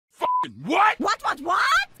What? What?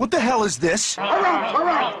 What the hell is this? Harumph.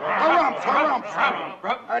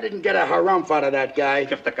 I didn't get a harumph out of that guy.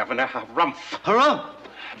 Give the governor harumph. Harumph?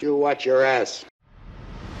 You watch your ass.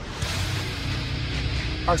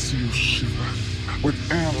 I see you shiver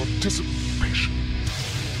with anticipation.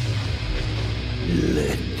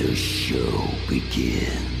 Let the show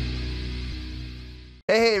begin.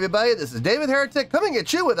 Hey everybody, this is David Heretic coming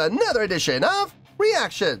at you with another edition of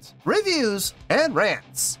Reactions, Reviews, and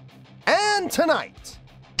Rants. And tonight,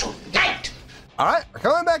 alright, we're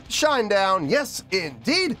coming back to Shinedown. Yes,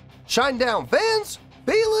 indeed, Shinedown Fans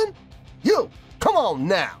FEELIN YOU. Come on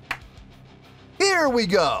now. Here we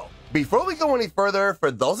go. Before we go any further, for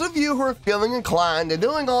those of you who are feeling inclined and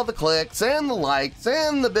doing all the clicks and the likes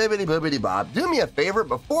and the bibbity boobity bob, do me a favor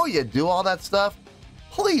before you do all that stuff.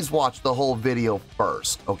 Please watch the whole video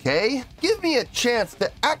first, okay? Give me a chance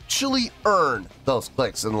to actually earn those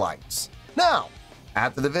clicks and likes. Now,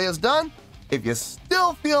 after the video's done, if you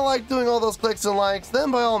still feel like doing all those clicks and likes, then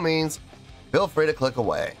by all means, feel free to click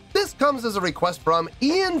away. This comes as a request from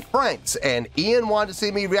Ian Franks, and Ian wanted to see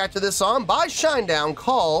me react to this song by Shinedown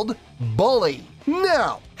called Bully.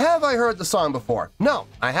 Now, have I heard the song before? No,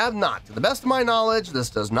 I have not. To the best of my knowledge, this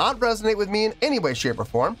does not resonate with me in any way, shape, or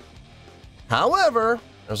form. However,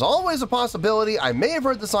 there's always a possibility I may have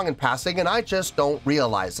heard the song in passing and I just don't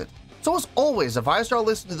realize it. So as always, if I start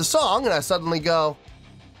listening to the song and I suddenly go,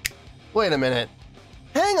 wait a minute,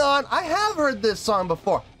 hang on, I have heard this song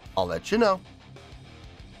before, I'll let you know.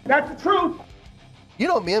 That's the truth. You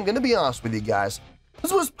know me, I'm going to be honest with you guys.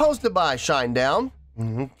 This was posted by Shinedown,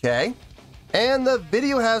 okay, and the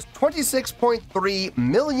video has 26.3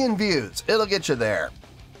 million views. It'll get you there.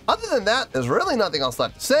 Other than that, there's really nothing else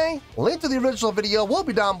left to say. Link to the original video will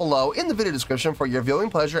be down below in the video description for your viewing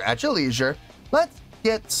pleasure at your leisure. Let's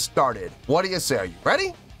get started. What do you say? Are you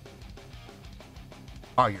ready?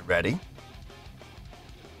 Are you ready?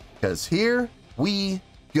 Because here we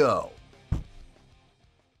go.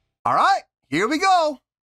 All right, here we go.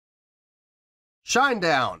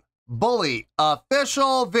 Shinedown, Bully,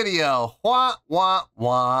 official video. Wah, wah,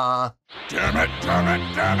 wah. Damn it, damn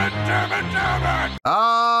it, damn it, damn it, damn it!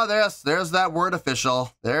 Ah, there's that word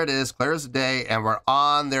official. There it is, clear as day, and we're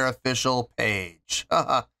on their official page.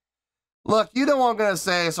 Look, you know what I'm going to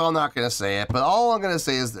say, so I'm not going to say it, but all I'm going to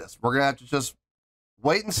say is this. We're going to have to just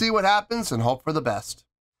wait and see what happens and hope for the best.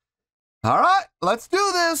 All right, let's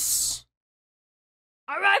do this.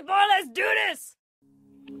 All right, boy, let's do this.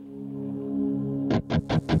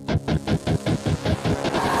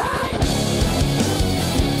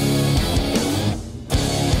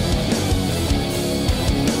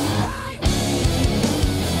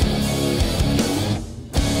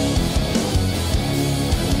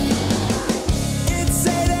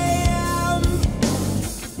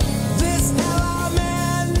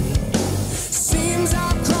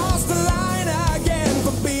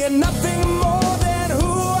 Nothing more than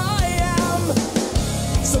who I am.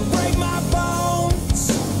 So break my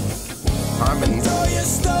bones. Harmony. Throw your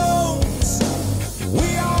stones.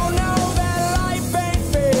 We all know that life ain't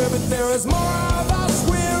fair, but there is more of us.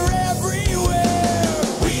 We're everywhere.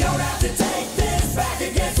 We don't have to take this back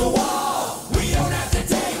against the wall. We don't have to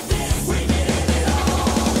take this. We can end it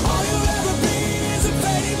all. All you'll ever be is a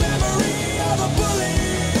fading memory of a bully.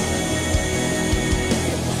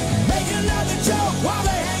 Make another joke while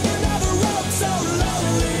they so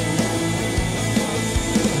lonely.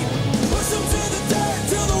 Push them to the dirt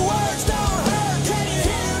till the words don't hurt. Can you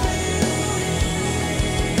hear me?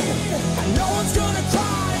 And no one's gonna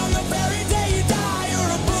cry on the very day you die.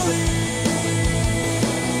 You're a bully.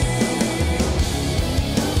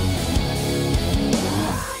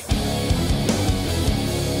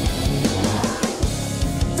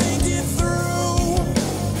 Think it through.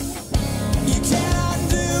 You can't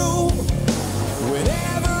undo.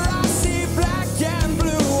 Whenever I see black and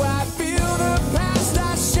blue, I feel the past,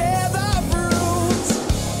 I share the bruise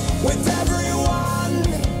with everyone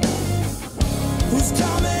who's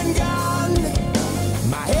come and gone.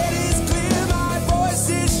 My head is clear, my voice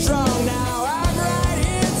is strong. Now I'm right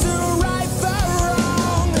here to right the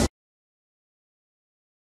wrong.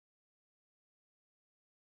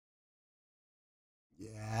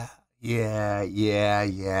 Yeah.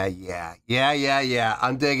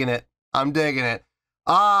 I'm digging it.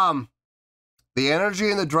 The energy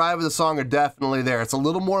and the drive of the song are definitely there. It's a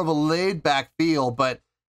little more of a laid back feel, but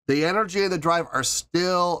the energy and the drive are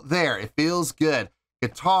still there. It feels good.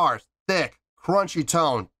 Guitars, thick, crunchy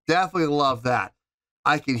tone. Definitely love that.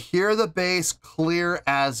 I can hear the bass clear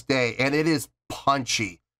as day, and it is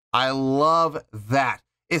punchy. I love that.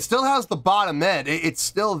 It still has the bottom end. It's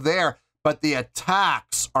still there, but the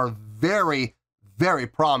attacks are very, very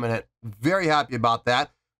prominent. Very happy about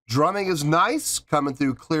that. Drumming is nice, coming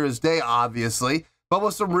through clear as day, obviously, but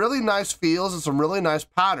with some really nice feels and some really nice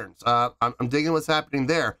patterns. I'm digging what's happening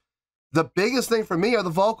there. The biggest thing for me are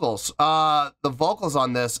the vocals. The vocals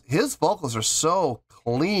on this, his vocals are so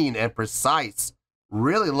clean and precise.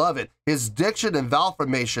 Really love it. His diction and vowel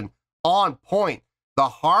formation on point. The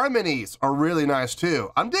harmonies are really nice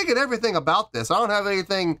too. I'm digging everything about this. I don't have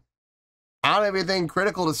anything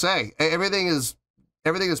critical to say. Everything is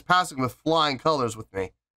passing with flying colors with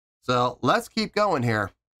me. So let's keep going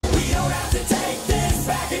here. We don't have to take this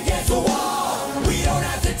back against the wall. We don't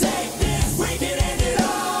have to take this, we can end it all.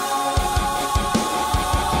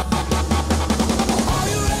 All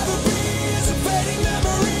you'll ever be is a fading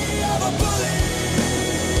memory of a bully.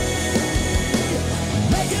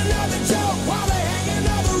 Make another joke while they hang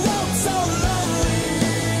another rope so lonely.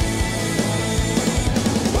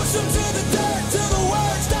 Push them to the dirt till the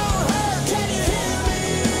words don't hurt. Can you hear me?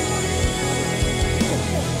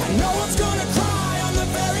 And no one's gonna cry on the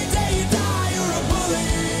very day you die. You're a bully.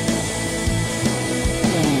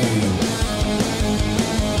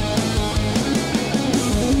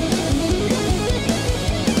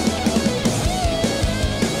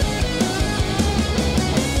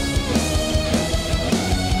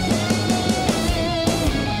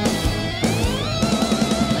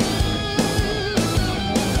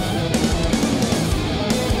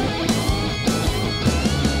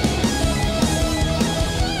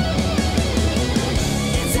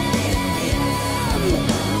 It's 8 a.m.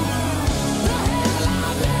 The hell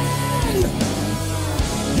I'm in.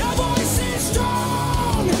 Your voice is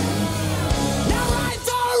strong. Now right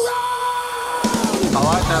the wrong. I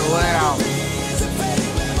like that layout. Is a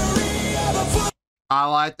fading memory of a fool. I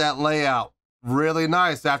like that layout. Really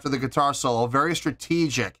nice after the guitar solo. Very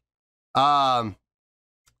strategic. That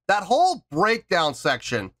whole breakdown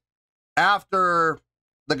section after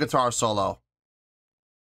the guitar solo,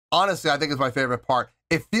 honestly, I think is my favorite part.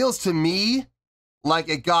 It feels to me like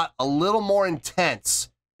it got a little more intense.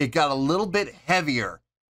 It got a little bit heavier.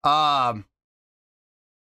 I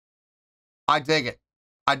dig it.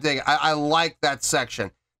 I dig it. I like that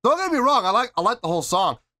section. Don't get me wrong. I like the whole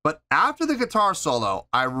song, but after the guitar solo,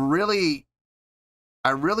 I really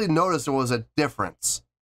noticed there was a difference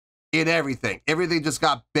in everything. Everything just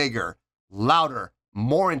got bigger, louder,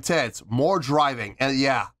 more intense, more driving. And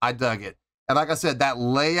yeah, I dug it. And like I said, that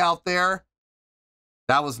layout there,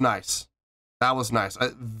 that was nice. That was nice. A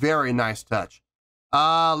very nice touch.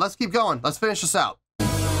 Let's keep going. Let's finish this out.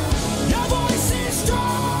 Your voice is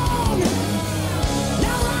strong.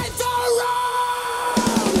 Now right the wrong.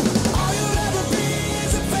 All you'll ever be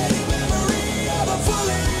is a fading memory of a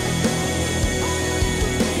bully.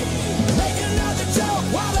 Make another joke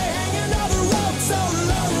while they hang another rope so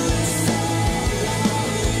lonely.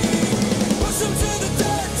 Push them to the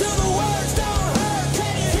dirt till the words don't hurt.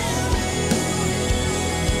 Can you hear me?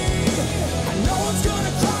 And no one's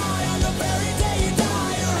gonna cry on the very day you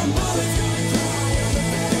die. You're a bully.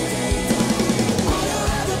 All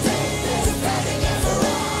you'll ever be is a fading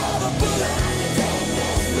memory of a bully.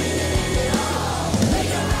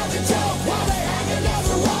 Make another joke while they hang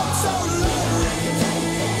another rope so lonely.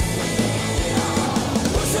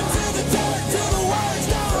 Push them to the dirt till the words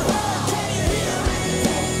don't hurt. Can you hear me?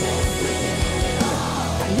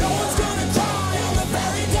 And no one's gonna cry on the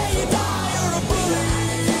very day you die. You're a bully.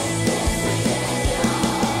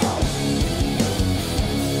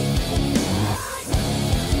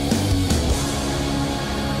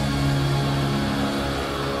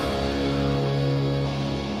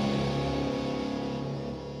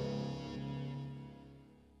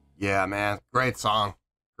 Yeah, man. Great song.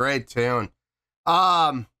 Great tune.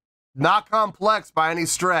 Not complex by any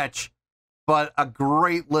stretch, but a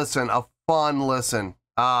great listen, a fun listen.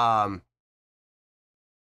 Yeah,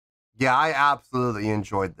 I absolutely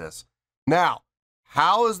enjoyed this. Now,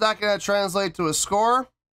 how is that going to translate to a score?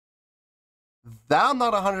 That I'm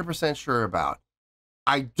not 100% sure about.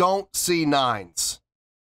 I don't see 9s.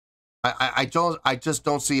 I just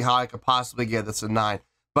don't see how I could possibly give this a 9.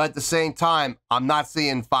 But at the same time, I'm not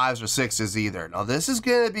seeing 5s or 6s either. Now, this is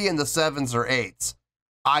going to be in the 7s or 8s.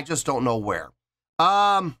 I just don't know where.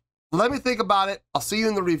 Let me think about it. I'll see you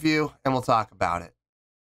in the review, and we'll talk about it.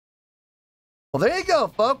 Well, there you go,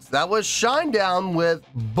 folks. That was Shinedown with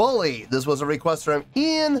Bully. This was a request from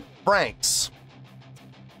Ian Franks.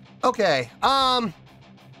 Okay, I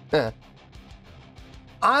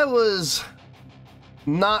was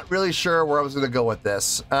not really sure where I was going to go with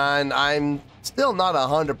this, and I'm still not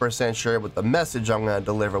 100% sure with the message I'm going to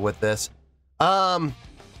deliver with this. I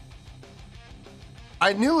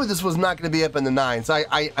knew this was not going to be up in the 9s.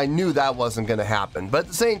 I knew that wasn't going to happen, but at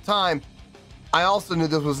the same time, I also knew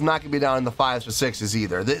this was not going to be down in the 5s or 6s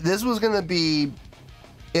either. This was going to be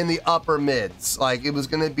in the upper mids. Like, it was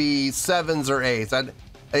going to be 7s or 8s.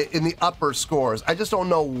 In the upper scores. I just don't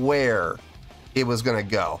know where it was going to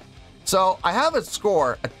go. So I have a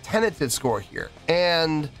score, a tentative score here,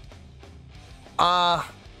 and I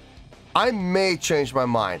may change my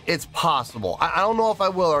mind. It's possible. I don't know if I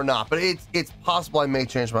will or not, but it's possible I may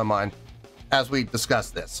change my mind as we discuss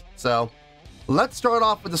this. So let's start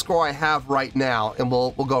off with the score I have right now, and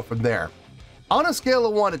we'll go from there. On a scale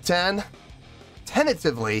of 1 to 10,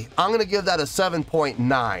 tentatively, I'm going to give that a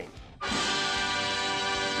 7.9.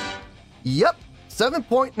 Yep,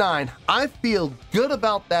 7.9. I feel good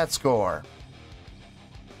about that score.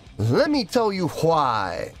 Let me tell you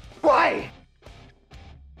why. Why?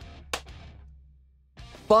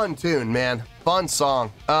 Fun tune, man. Fun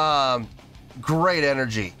song. Great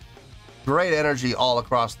energy. Great energy all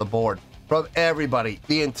across the board from everybody.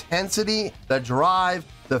 The intensity, the drive,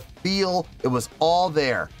 the feel, it was all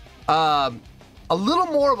there. A little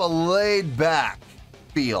more of a laid back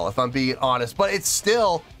feel, if I'm being honest, but it's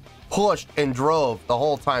still pushed and drove the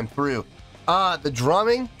whole time through. The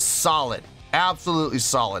drumming, solid, absolutely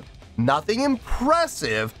solid. Nothing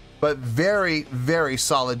impressive, but very, very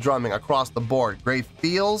solid drumming across the board. Great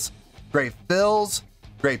feels, great fills,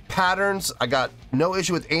 great patterns. I got no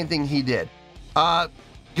issue with anything he did.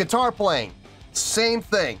 Guitar playing, same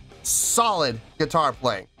thing, solid guitar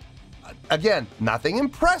playing. Again, nothing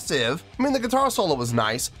impressive. I mean, the guitar solo was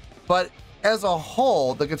nice, but as a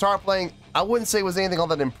whole, the guitar playing, I wouldn't say was anything all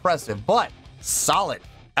that impressive, but solid.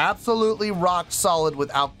 Absolutely rock solid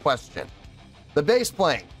without question. The bass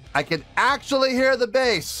playing, I could actually hear the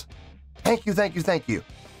bass. Thank you, thank you, thank you.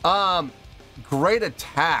 Great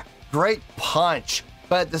attack, great punch,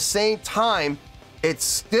 but at the same time, it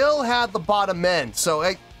still had the bottom end. So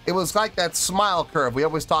it was like that smile curve we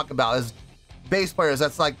always talk about as bass players.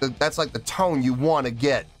 That's like the tone you want to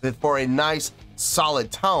get for a nice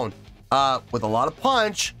solid tone. With a lot of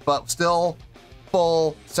punch, but still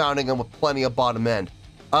full sounding and with plenty of bottom end.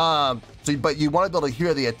 But you want to be able to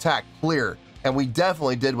hear the attack clear, and we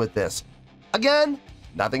definitely did with this. Again,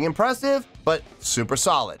 nothing impressive, but super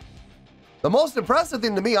solid. The most impressive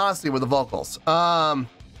thing to me, honestly, were the vocals. And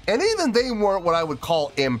even they weren't what I would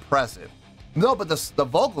call impressive. No, but the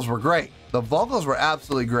vocals were great. The vocals were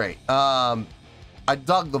absolutely great. I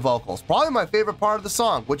dug the vocals. Probably my favorite part of the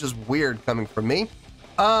song, which is weird coming from me.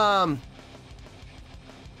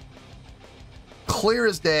 Clear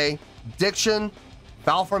as day, diction,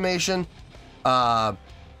 vowel formation,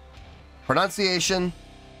 pronunciation,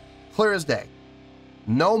 clear as day.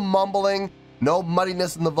 No mumbling, no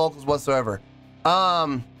muddiness in the vocals whatsoever.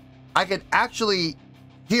 I could actually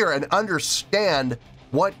hear and understand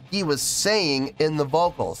what he was saying in the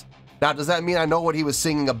vocals. Now, does that mean I know what he was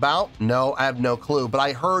singing about? No, I have no clue, but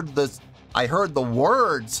I heard the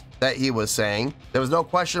words that he was saying. There was no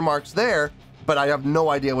question marks there, but I have no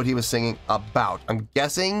idea what he was singing about. I'm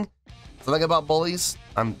guessing something about bullies.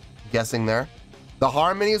 I'm guessing there. The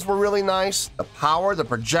harmonies were really nice. The power, the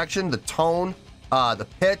projection, the tone, the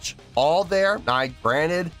pitch, all there. Now,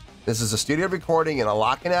 granted, this is a studio recording and a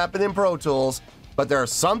lot can happen in Pro Tools, but there are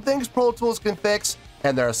some things Pro Tools can fix,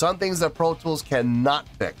 and there are some things that Pro Tools cannot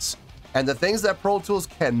fix. And the things that Pro Tools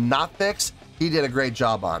cannot fix, he did a great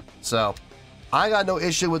job on. So I got no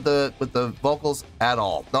issue with the vocals at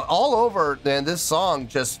all. Now, all over, man, this song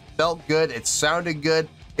just felt good. It sounded good.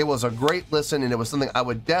 It was a great listen, and it was something I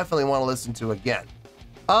would definitely want to listen to again.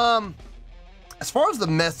 As far as the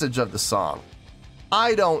message of the song,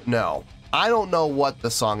 I don't know. I don't know what the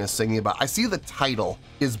song is singing about. I see the title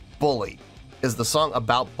is Bully. Is the song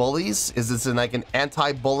about bullies? Is this like an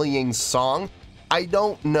anti-bullying song? I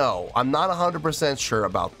don't know. I'm not 100% sure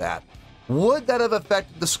about that. Would that have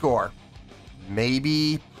affected the score?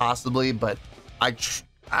 Maybe, possibly, but I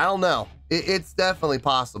don't know. It's definitely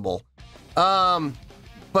possible.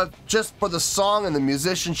 But just for the song and the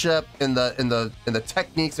musicianship and the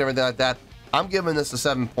techniques and everything like that, I'm giving this a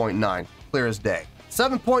 7.9, clear as day.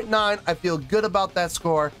 7.9, I feel good about that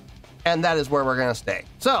score, and that is where we're gonna stay.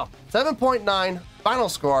 So, 7.9, final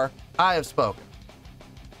score, I have spoken.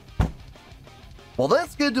 Well,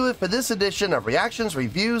 that's gonna do it for this edition of Reactions,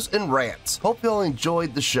 Reviews, and Rants. Hope you all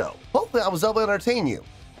enjoyed the show. Hopefully I was able to entertain you.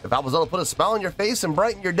 If I was able to put a smile on your face and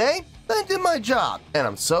brighten your day, then I did my job, and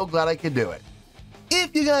I'm so glad I could do it.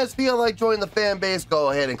 If you guys feel like joining the fan base,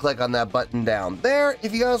 go ahead and click on that button down there.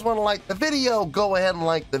 If you guys want to like the video, go ahead and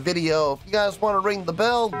like the video. If you guys want to ring the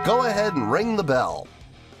bell, go ahead and ring the bell.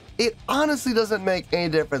 It honestly doesn't make any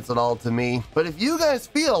difference at all to me, but if you guys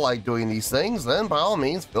feel like doing these things, then by all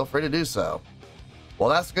means, feel free to do so. Well,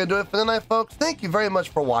 that's going to do it for the night, folks. Thank you very much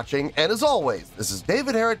for watching. And as always, this is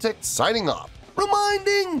David Heretic signing off,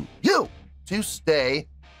 reminding you to stay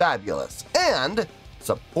fabulous and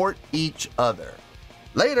support each other.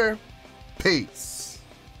 Later. Peace.